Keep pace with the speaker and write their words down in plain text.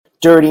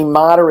Dirty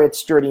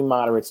moderates, dirty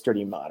moderates,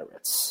 dirty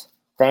moderates.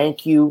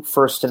 Thank you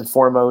first and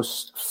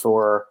foremost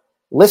for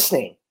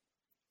listening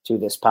to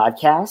this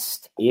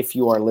podcast. If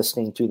you are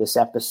listening to this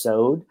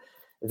episode,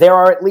 there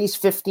are at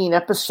least 15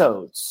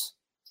 episodes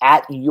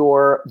at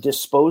your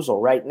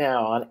disposal right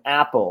now on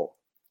Apple,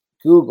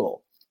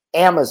 Google,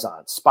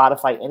 Amazon,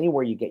 Spotify,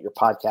 anywhere you get your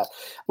podcast.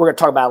 We're going to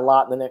talk about a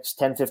lot in the next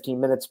 10, 15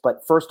 minutes.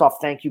 But first off,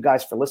 thank you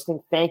guys for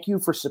listening. Thank you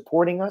for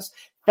supporting us.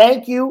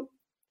 Thank you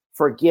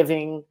for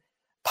giving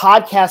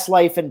podcast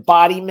life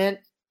embodiment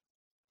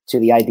to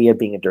the idea of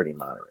being a dirty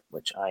moderate,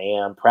 which I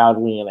am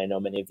proudly, and I know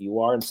many of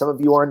you are, and some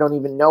of you are and don't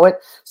even know it.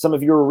 Some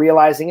of you are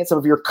realizing it. Some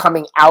of you are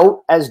coming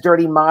out as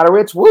dirty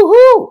moderates.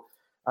 Woohoo!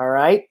 All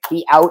right.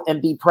 Be out and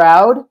be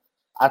proud.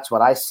 That's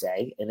what I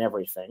say in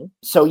everything.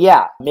 So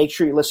yeah, make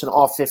sure you listen to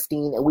all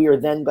 15, and we are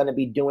then going to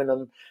be doing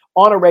them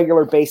on a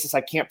regular basis.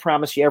 I can't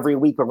promise you every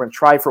week. We're going to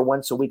try for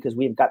once a week because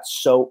we've got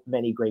so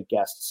many great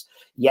guests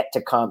yet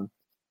to come.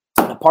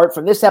 And apart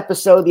from this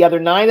episode, the other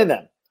 9 of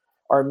them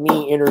are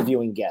me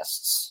interviewing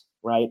guests,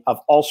 right, of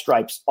all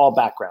stripes, all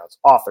backgrounds,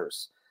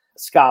 authors,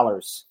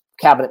 scholars,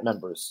 cabinet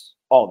members,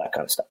 all that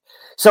kind of stuff.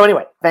 So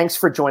anyway, thanks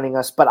for joining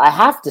us. But I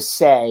have to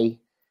say,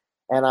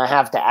 and I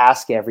have to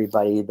ask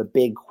everybody the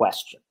big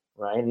question,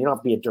 right? And you don't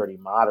have to be a dirty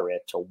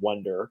moderate to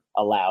wonder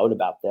aloud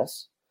about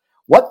this.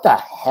 What the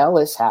hell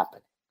is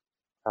happening?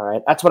 All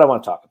right, that's what I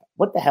want to talk about.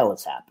 What the hell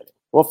is happening?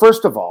 Well,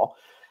 first of all,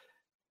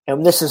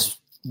 and this is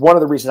one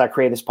of the reasons I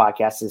created this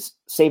podcast, is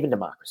saving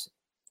democracy,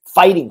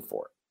 fighting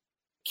for it.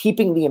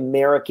 Keeping the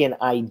American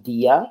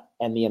idea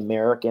and the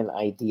American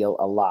ideal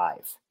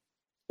alive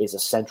is a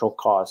central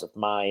cause of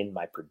mine,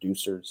 my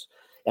producers,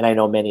 and I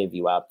know many of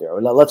you out there.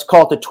 Let's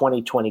call it the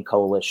 2020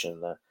 coalition,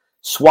 the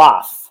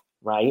swath,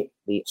 right?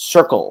 The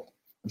circle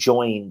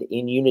joined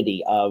in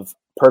unity of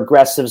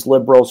progressives,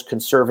 liberals,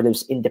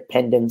 conservatives,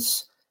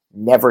 independents,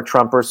 never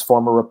Trumpers,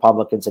 former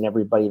Republicans, and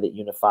everybody that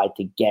unified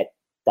to get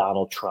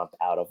Donald Trump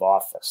out of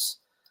office.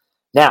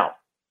 Now,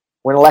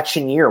 we're in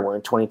election year. We're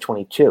in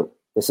 2022.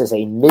 This is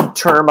a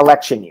midterm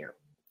election year.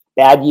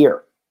 Bad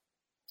year,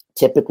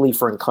 typically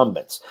for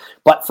incumbents.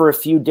 But for a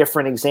few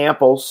different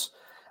examples,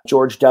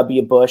 George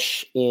W.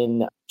 Bush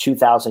in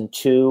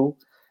 2002,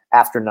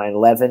 after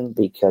 9/11,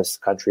 because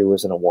the country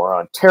was in a war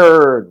on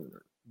terror,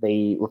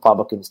 the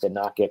Republicans did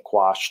not get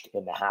quashed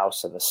in the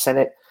House and the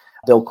Senate.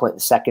 Bill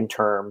Clinton's second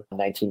term, in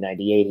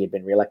 1998, he had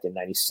been reelected in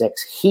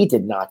 96. He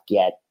did not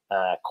get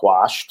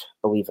quashed,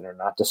 believe it or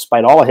not,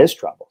 despite all of his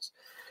troubles.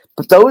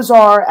 But those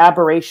are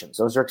aberrations.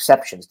 Those are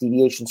exceptions,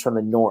 deviations from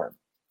the norm.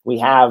 We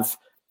have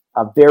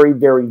a very,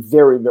 very,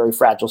 very, very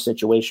fragile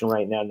situation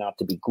right now, not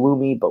to be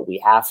gloomy, but we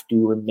have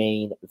to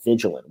remain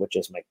vigilant, which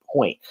is my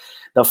point.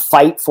 The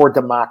fight for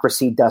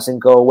democracy doesn't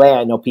go away.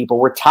 I know people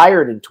were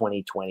tired in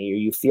 2020, or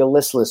you feel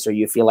listless, or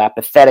you feel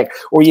apathetic,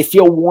 or you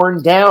feel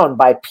worn down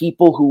by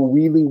people who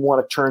really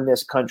want to turn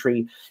this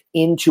country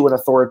into an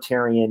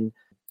authoritarian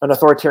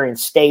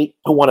state,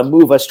 who want to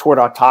move us toward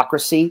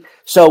autocracy.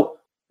 So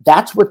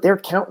that's what they're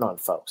counting on,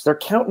 folks. They're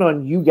counting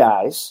on you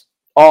guys,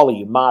 all of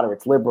you,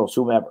 moderates, liberals,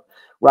 whomever,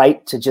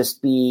 right? To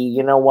just be,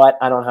 you know what?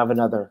 I don't have it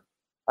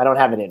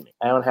in me.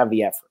 I don't have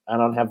the effort. I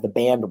don't have the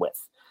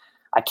bandwidth.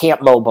 I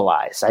can't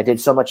mobilize. I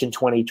did so much in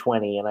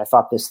 2020, and I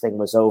thought this thing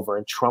was over,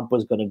 and Trump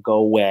was going to go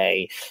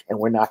away, and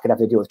we're not going to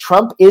have to deal with it.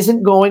 Trump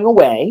isn't going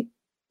away.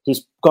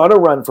 He's going to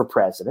run for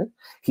president.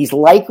 He's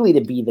likely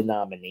to be the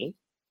nominee.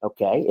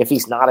 Okay. If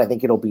he's not, I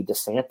think it'll be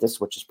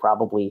DeSantis, which is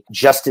probably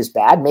just as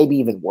bad, maybe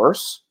even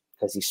worse,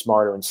 because he's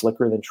smarter and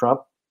slicker than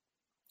Trump.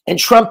 And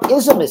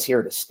Trumpism is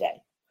here to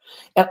stay.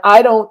 And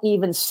I don't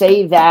even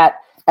say that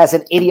as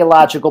an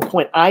ideological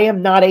point. I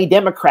am not a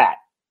Democrat.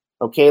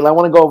 Okay, I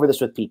want to go over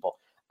this with people.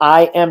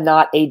 I am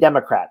not a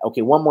Democrat.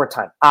 Okay, one more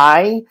time.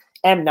 I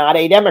am not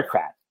a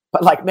Democrat.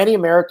 But like many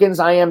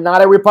Americans, I am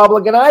not a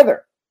Republican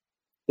either.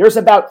 There's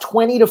about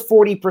 20 to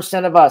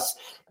 40% of us,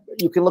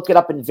 you can look it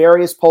up in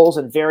various polls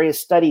and various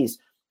studies,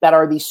 that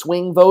are the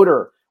swing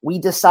voter. We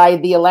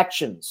decide the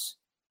elections.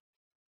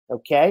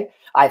 Okay,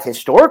 I've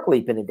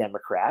historically been a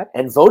Democrat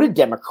and voted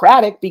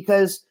Democratic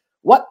because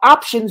what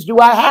options do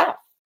I have?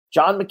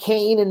 John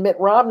McCain and Mitt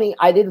Romney,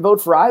 I didn't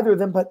vote for either of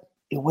them, but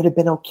it would have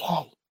been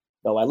okay.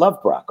 Though I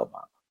love Barack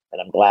Obama, and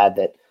I'm glad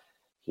that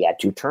he had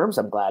 2 terms.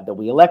 I'm glad that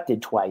we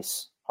elected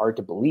twice, hard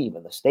to believe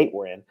in the state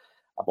we're in,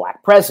 a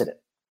black president.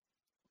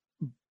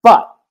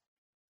 But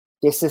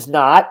this is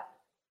not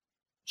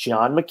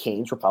John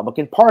McCain's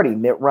Republican Party.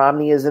 Mitt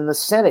Romney is in the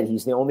Senate.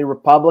 He's the only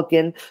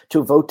Republican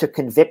to vote to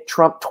convict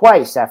Trump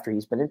twice after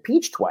he's been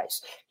impeached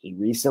twice. He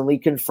recently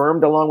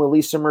confirmed, along with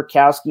Lisa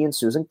Murkowski and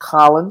Susan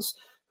Collins,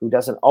 who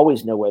doesn't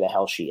always know where the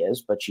hell she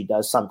is, but she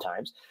does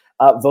sometimes,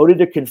 voted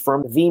to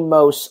confirm the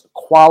most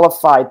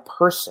qualified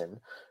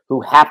person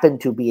who happened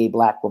to be a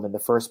black woman, the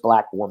first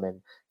black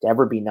woman to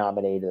ever be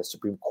nominated to the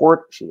Supreme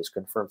Court. She was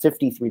confirmed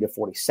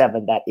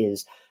 53-47. That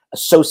is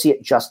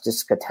Associate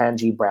Justice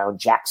Ketanji Brown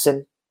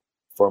Jackson,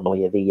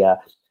 formerly of the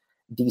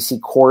D.C.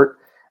 court,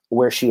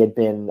 where she had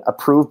been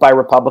approved by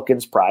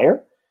Republicans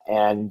prior.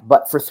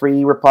 But for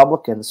 3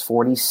 Republicans,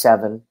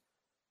 47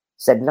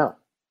 said no,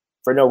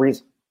 for no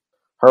reason.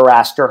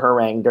 harassed her,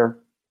 harangued her,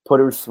 put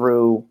her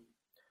through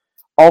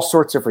all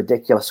sorts of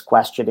ridiculous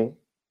questioning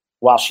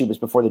while she was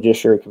before the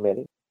Judiciary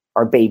Committee.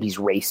 Are babies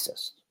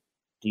racist?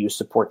 Do you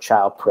support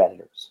child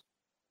predators?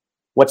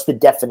 What's the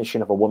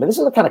definition of a woman? This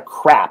is the kind of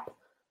crap,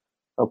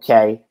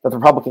 okay, that the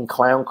Republican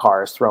clown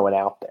car is throwing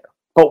out there.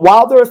 But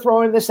while they're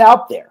throwing this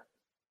out there,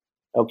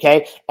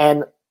 okay,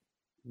 and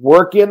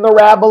working the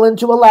rabble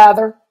into a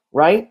lather,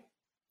 right,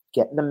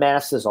 getting the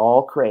masses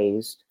all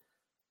crazed,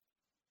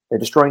 they're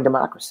destroying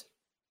democracy.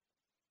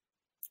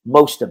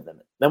 Most of them.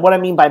 And what I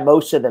mean by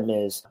most of them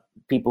is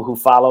people who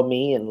follow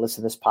me and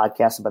listen to this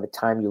podcast, and by the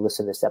time you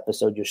listen to this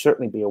episode, you'll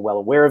certainly be well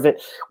aware of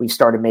it. We've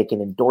started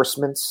making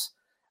endorsements,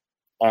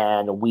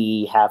 and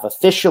we have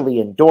officially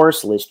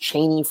endorsed Liz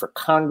Cheney for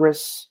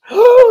Congress.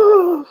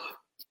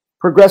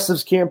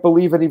 Progressives can't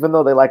believe it, even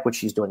though they like what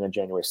she's doing on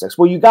January 6th.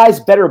 Well, you guys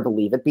better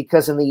believe it,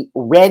 because in the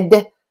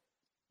red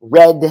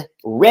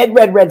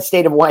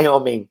state of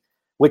Wyoming,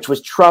 which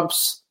was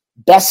Trump's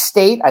best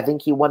state, I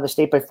think he won the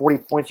state by 40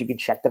 points. You can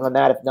check them on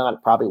that. If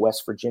not, probably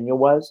West Virginia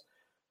was.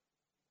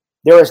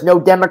 There is no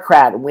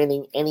Democrat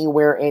winning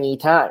anywhere,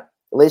 anytime.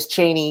 Liz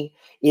Cheney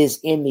is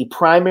in the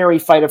primary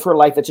fight of her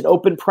life. It's an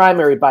open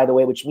primary, by the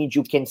way, which means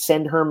you can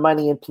send her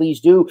money, and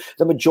please do.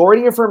 The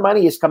majority of her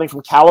money is coming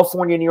from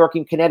California, New York,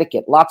 and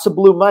Connecticut. Lots of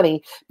blue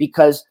money,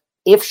 because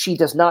if she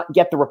does not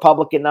get the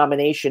Republican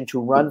nomination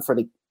to run for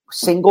the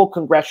single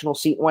congressional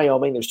seat in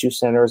Wyoming, there's 2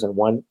 senators and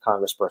 1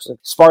 congressperson,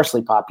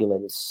 sparsely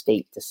populated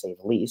state to say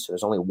the least. So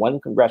there's only 1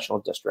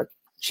 congressional district.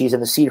 She's in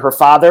the seat her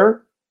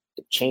father,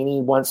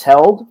 Cheney, once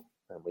held.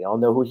 And we all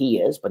know who he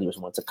is, but he was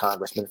once a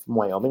congressman from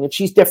Wyoming, and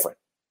she's different.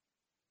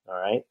 All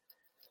right.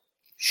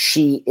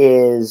 She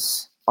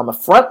is on the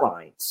front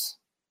lines,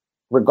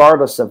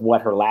 regardless of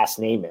what her last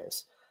name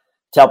is,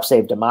 to help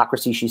save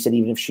democracy. She said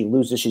even if she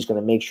loses, she's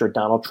going to make sure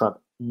Donald Trump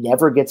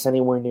never gets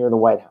anywhere near the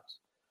White House.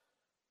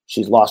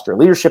 She's lost her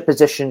leadership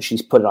position.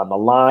 She's put it on the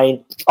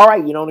line. All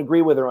right, you don't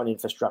agree with her on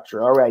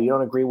infrastructure. All right, you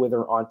don't agree with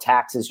her on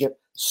taxes.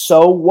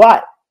 So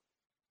what?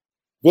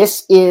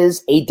 This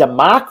is a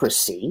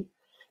democracy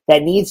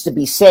that needs to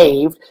be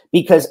saved,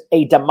 because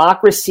a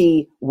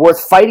democracy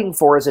worth fighting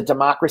for is a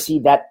democracy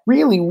that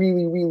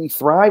really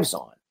thrives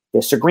on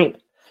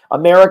disagreement.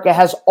 America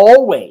has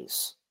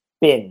always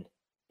been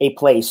a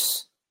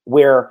place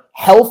where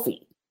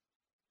healthy,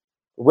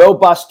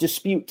 robust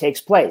dispute takes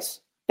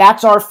place.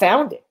 That's our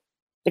founding.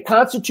 The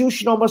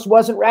Constitution almost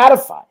wasn't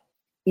ratified.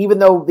 Even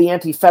though the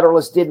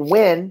Anti-Federalists didn't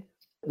win,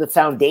 the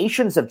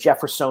foundations of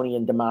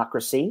Jeffersonian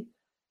democracy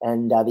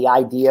and the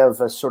idea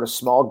of a sort of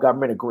small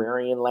government,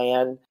 agrarian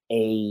land,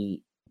 a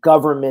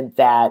government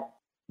that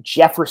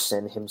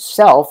Jefferson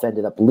himself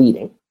ended up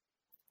leading,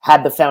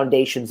 had the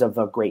foundations of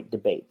a great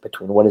debate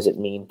between what does it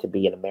mean to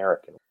be an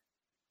American.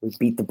 We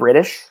beat the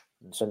British,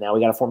 and so now we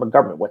got to form a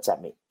government. What's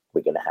that mean?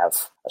 We're going to have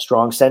a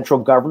strong central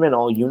government,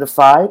 all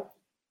unified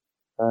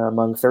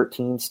among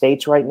 13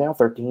 states right now,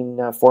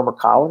 13 former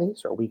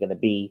colonies? Or are we going to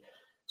be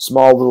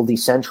small, little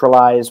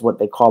decentralized, what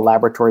they call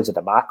laboratories of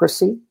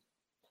democracy?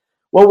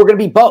 Well, we're going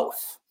to be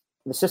both.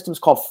 The system's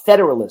called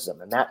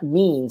federalism, and that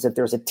means that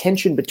there's a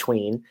tension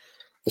between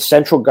the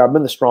central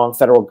government, the strong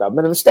federal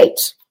government, and the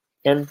states.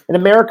 And in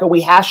America,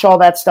 we hash all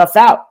that stuff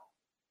out.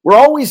 We're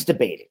always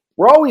debating.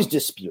 We're always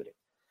disputing.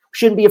 We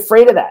shouldn't be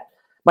afraid of that.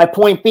 My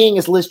point being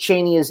is Liz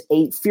Cheney is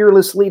a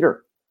fearless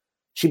leader.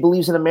 She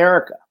believes in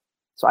America.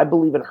 So I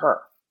believe in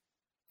her.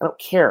 I don't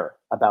care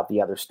about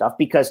the other stuff,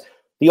 because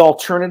the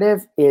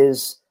alternative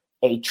is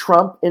a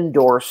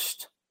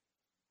Trump-endorsed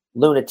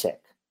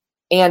lunatic.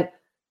 And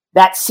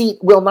that seat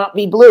will not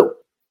be blue.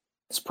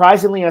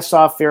 Surprisingly, I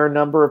saw a fair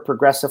number of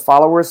progressive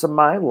followers of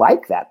mine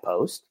like that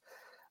post,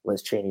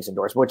 Liz Cheney's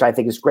endorsement, which I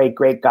think is great.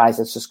 Great, guys.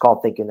 It's just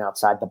called thinking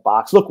outside the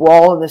box. Look, we're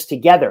all in this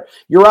together.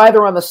 You're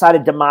either on the side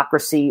of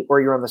democracy or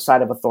you're on the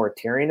side of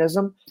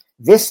authoritarianism.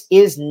 This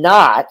is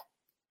not,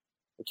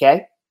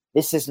 okay?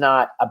 This is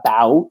not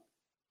about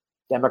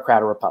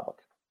Democrat or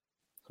Republican.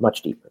 It's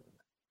much deeper than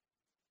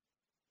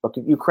that. Look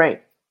at Ukraine.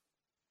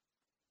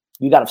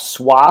 You got a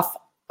swath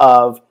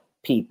of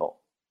people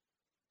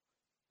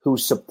who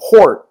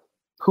support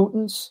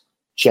Putin's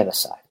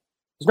genocide.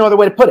 There's no other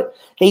way to put it.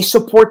 They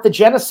support the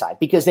genocide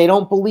because they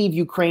don't believe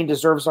Ukraine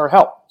deserves our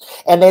help.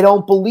 And they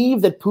don't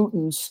believe that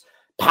Putin's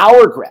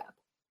power grab,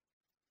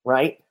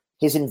 right,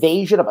 his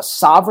invasion of a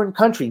sovereign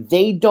country,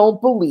 they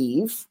don't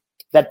believe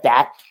that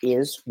that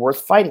is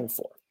worth fighting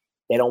for.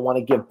 They don't want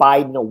to give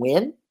Biden a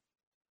win.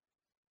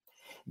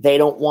 They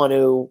don't want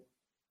to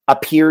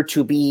appear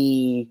to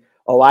be,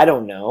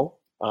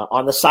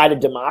 on the side of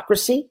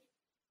democracy.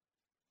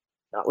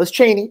 Not Liz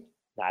Cheney,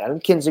 not Adam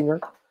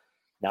Kinzinger,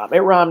 not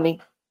Mitt Romney,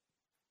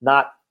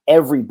 not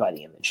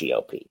everybody in the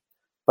GOP.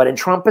 But in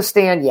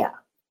Trumpistan, yeah,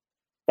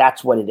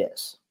 that's what it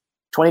is.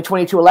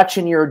 2022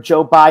 election year,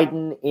 Joe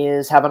Biden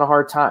is having a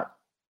hard time.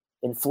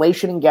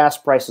 Inflation and gas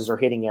prices are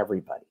hitting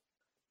everybody.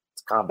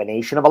 It's a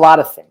combination of a lot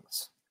of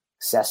things.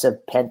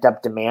 Excessive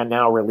pent-up demand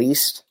now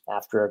released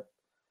after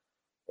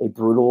a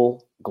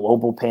brutal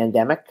global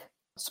pandemic.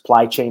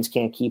 Supply chains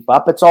can't keep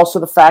up. It's also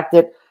the fact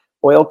that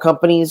oil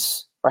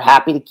companies are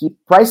happy to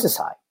keep prices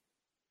high.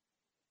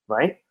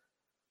 right?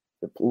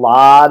 A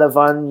lot of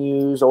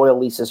unused oil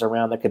leases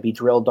around that could be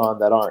drilled on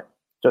that aren't.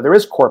 So there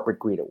is corporate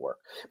greed at work.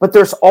 But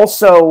there's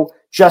also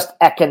just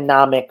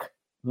economic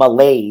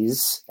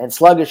malaise and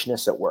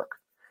sluggishness at work.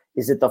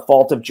 Is it the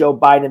fault of Joe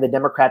Biden and the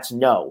Democrats?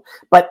 No.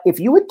 But if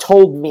you had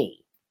told me,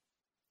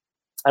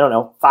 I don't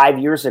know, 5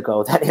 years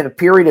ago, that in a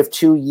period of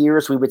 2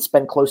 years, we would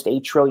spend close to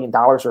 $8 trillion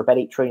or about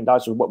 $8 trillion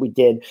with what we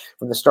did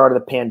from the start of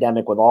the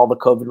pandemic with all the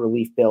COVID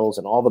relief bills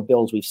and all the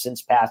bills we've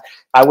since passed,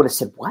 I would have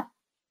said, what?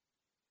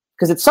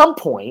 Because at some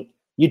point,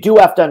 you do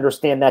have to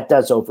understand that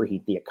does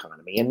overheat the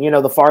economy. And,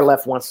 the far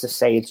left wants to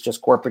say it's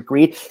just corporate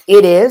greed.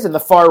 It is. And the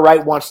far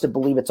right wants to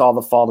believe it's all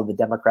the fault of the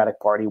Democratic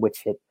Party,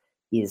 which it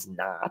is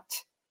not.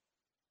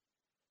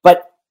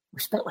 But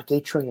we spent like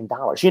 $8 trillion.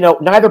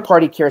 Neither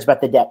party cares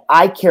about the debt.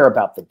 I care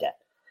about the debt.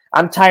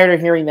 I'm tired of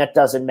hearing that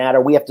doesn't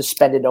matter. We have to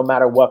spend it no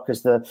matter what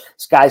because the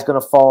sky's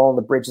going to fall and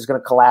the bridge is going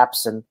to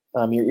collapse and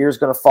your ear's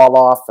going to fall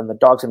off and the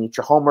dog's going to eat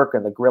your homework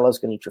and the gorilla's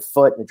going to eat your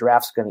foot and the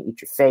giraffe's going to eat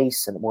your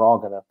face and we're all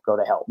going to go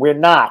to hell. We're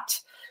not.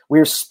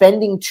 We're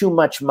spending too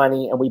much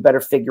money and we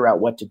better figure out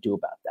what to do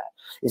about that.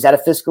 Is that a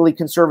fiscally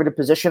conservative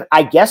position?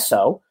 I guess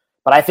so.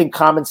 But I think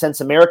common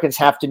sense Americans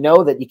have to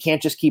know that you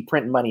can't just keep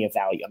printing money of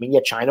value. I mean,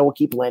 China will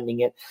keep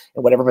lending it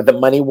and whatever, but the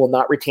money will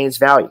not retain its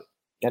value.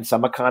 And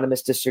some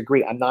economists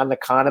disagree. I'm not an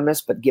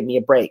economist, but give me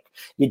a break.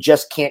 You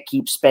just can't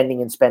keep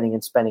spending and spending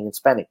and spending and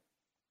spending.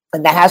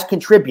 And that has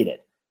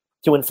contributed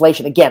to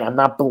inflation. Again, I'm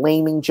not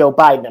blaming Joe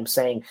Biden. I'm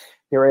saying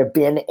there have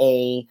been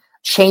a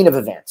chain of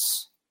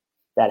events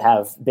that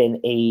have been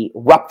a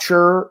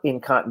rupture in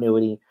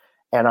continuity,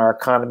 and our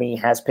economy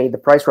has paid the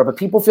price for it. But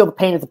people feel the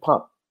pain at the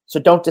pump, so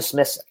don't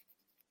dismiss it,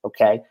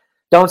 okay?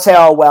 Don't say,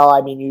 oh, well,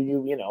 I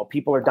mean,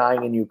 people are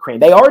dying in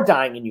Ukraine. They are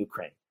dying in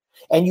Ukraine.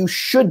 And you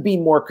should be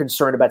more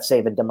concerned about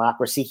saving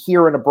democracy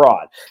here and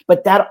abroad.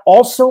 But that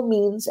also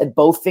means, and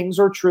both things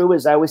are true,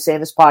 as I always say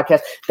in this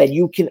podcast, that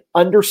you can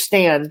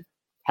understand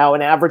how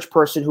an average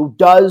person who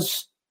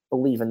does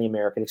believe in the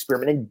American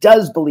experiment and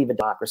does believe in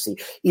democracy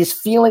is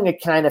feeling a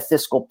kind of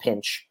fiscal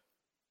pinch.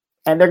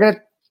 And they're going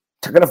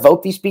to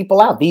vote these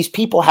people out. These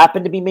people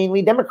happen to be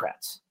mainly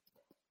Democrats.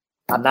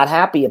 I'm not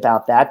happy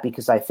about that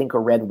because I think a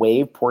red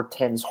wave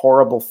portends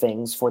horrible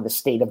things for the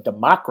state of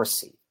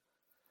democracy.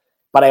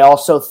 But I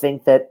also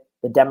think that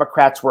the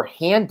Democrats were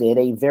handed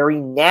a very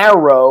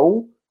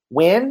narrow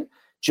win.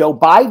 Joe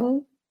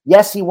Biden,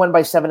 yes, he won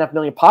by 7.5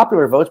 million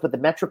popular votes, but the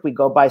metric we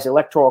go by is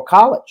Electoral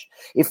College.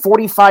 If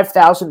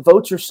 45,000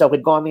 votes or so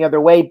had gone the other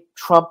way,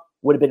 Trump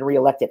would have been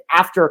reelected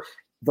after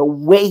the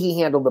way he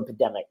handled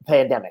the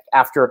pandemic,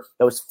 after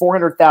those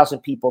 400,000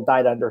 people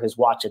died under his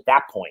watch at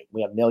that point.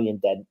 We have a million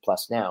dead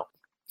plus now.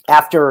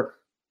 After,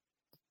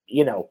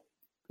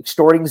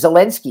 extorting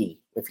Zelensky.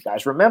 If you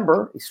guys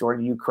remember, he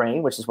extorted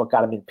Ukraine, which is what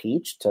got him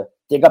impeached, to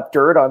dig up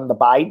dirt on the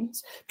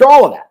Bidens. After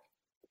all of that,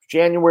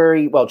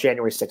 January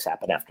 6th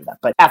happened after that.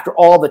 But after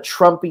all the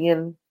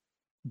Trumpian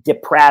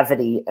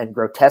depravity and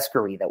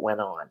grotesquerie that went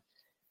on,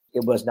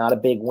 it was not a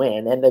big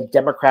win. And the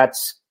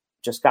Democrats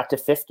just got to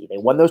 50. They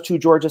won those 2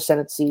 Georgia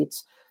Senate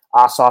seats.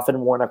 Ossoff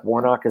and Warnock.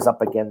 Warnock is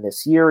up again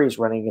this year. He's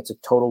running against a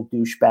total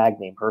douchebag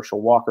named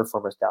Herschel Walker,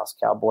 former Dallas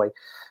Cowboy,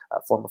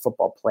 former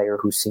football player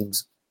who's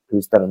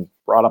been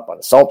brought up on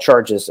assault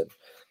charges and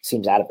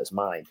seems out of his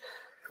mind.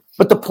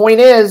 But the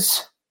point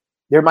is,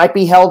 there might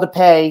be hell to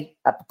pay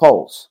at the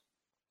polls,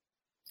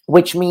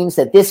 which means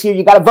that this year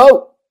you got to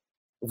vote.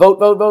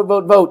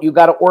 Vote. You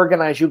got to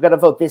organize. You got to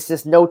vote. This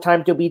is no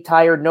time to be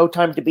tired, no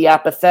time to be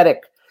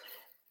apathetic.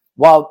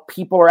 While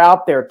people are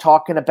out there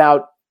talking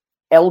about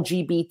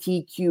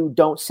LGBTQ,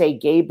 don't say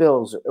gay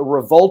bills,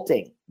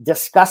 revolting,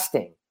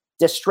 disgusting,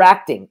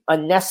 distracting,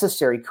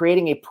 unnecessary,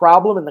 creating a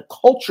problem in the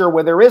culture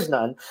where there is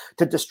none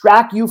to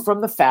distract you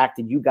from the fact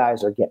that you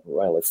guys are getting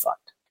royally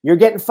fucked. You're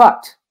getting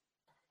fucked.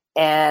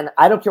 And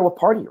I don't care what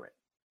party you're in.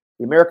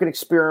 The American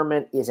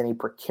experiment is in a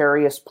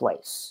precarious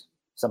place.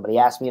 Somebody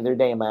asked me the other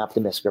day, am I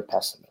optimistic or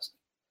pessimist?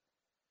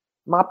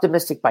 I'm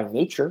optimistic by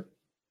nature,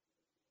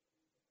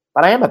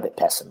 but I am a bit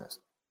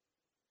pessimistic.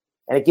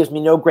 And it gives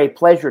me no great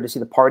pleasure to see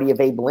the party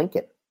of Abe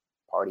Lincoln,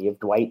 party of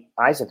Dwight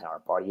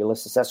Eisenhower, party of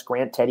Ulysses S.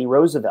 Grant, Teddy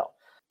Roosevelt,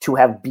 to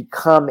have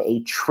become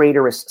a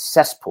traitorous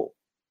cesspool.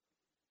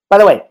 By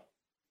the way,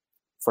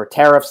 for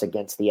tariffs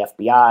against the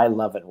FBI,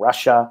 loving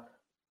Russia,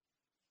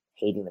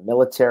 hating the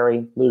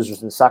military,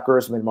 losers and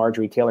suckers. I mean,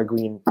 Marjorie Taylor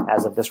Greene,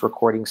 as of this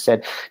recording,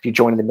 said, if you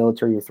join the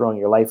military, you're throwing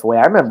your life away.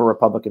 I remember a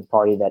Republican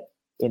Party that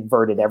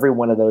inverted every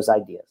one of those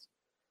ideas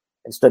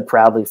and stood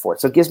proudly for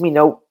it. So it gives me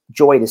no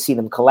joy to see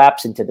them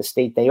collapse into the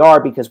state they are,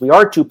 because we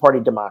are a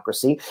two-party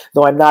democracy,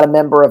 though I'm not a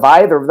member of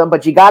either of them.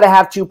 But you got to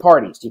have two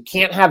parties. You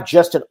can't have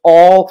just an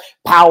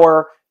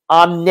all-power,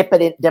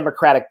 omnipotent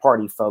Democratic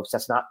Party, folks.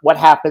 That's not what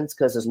happens,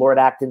 because as Lord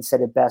Acton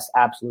said it best,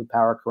 absolute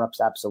power corrupts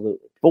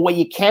absolutely. But what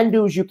you can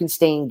do is you can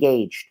stay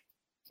engaged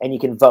and you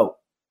can vote.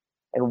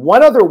 And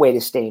one other way to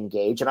stay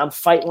engaged, and I'm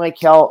fighting like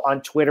hell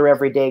on Twitter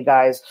every day,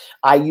 guys.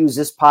 I use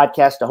this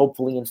podcast to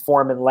hopefully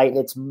inform and enlighten.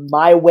 It's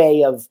my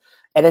way of,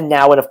 and then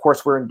now, and of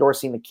course we're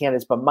endorsing the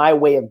candidates, but my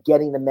way of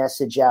getting the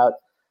message out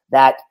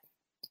that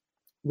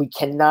we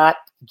cannot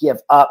give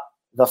up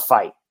the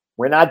fight.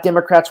 We're not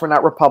Democrats. We're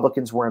not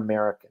Republicans. We're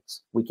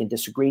Americans. We can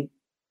disagree,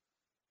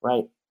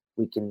 right?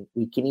 We can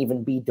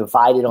even be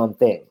divided on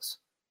things.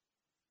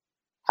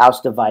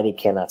 House divided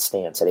cannot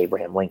stand, said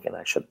Abraham Lincoln.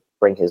 I should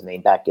bring his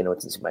name back into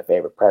it since he's my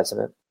favorite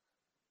president.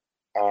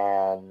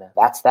 And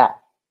that's that.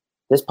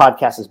 This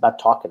podcast is about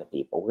talking to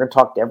people. We're going to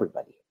talk to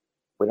everybody.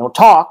 If we don't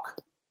talk,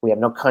 we have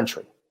no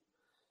country.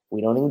 If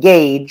we don't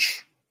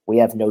engage, we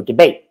have no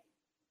debate.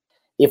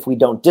 If we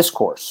don't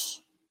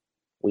discourse,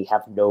 we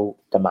have no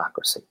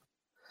democracy.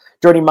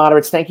 Dirty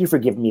Moderates, thank you for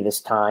giving me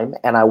this time.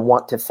 And I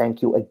want to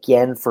thank you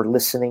again for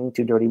listening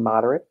to Dirty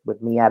Moderate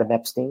with me, Adam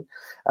Epstein.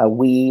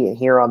 We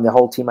here on the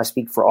whole team, I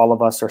speak for all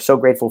of us, are so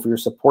grateful for your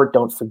support.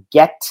 Don't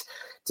forget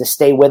to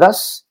stay with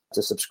us,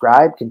 to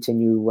subscribe,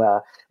 continue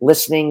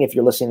listening. If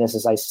you're listening to this,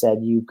 as I said,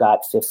 you've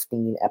got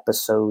 15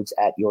 episodes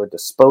at your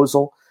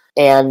disposal.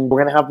 And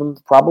we're going to have them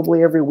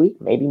probably every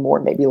week, maybe more,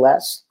 maybe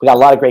less. We got a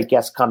lot of great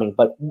guests coming.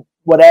 But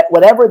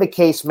whatever the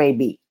case may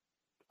be,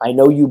 I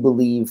know you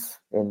believe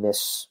in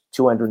this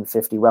roughly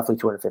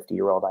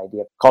 250-year-old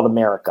idea called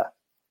America.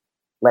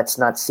 Let's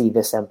not see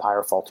this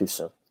empire fall too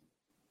soon,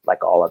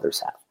 like all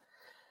others have.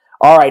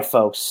 All right,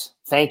 folks.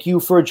 Thank you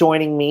for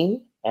joining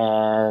me.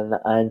 And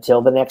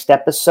until the next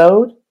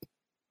episode,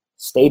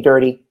 stay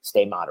dirty,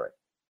 stay moderate.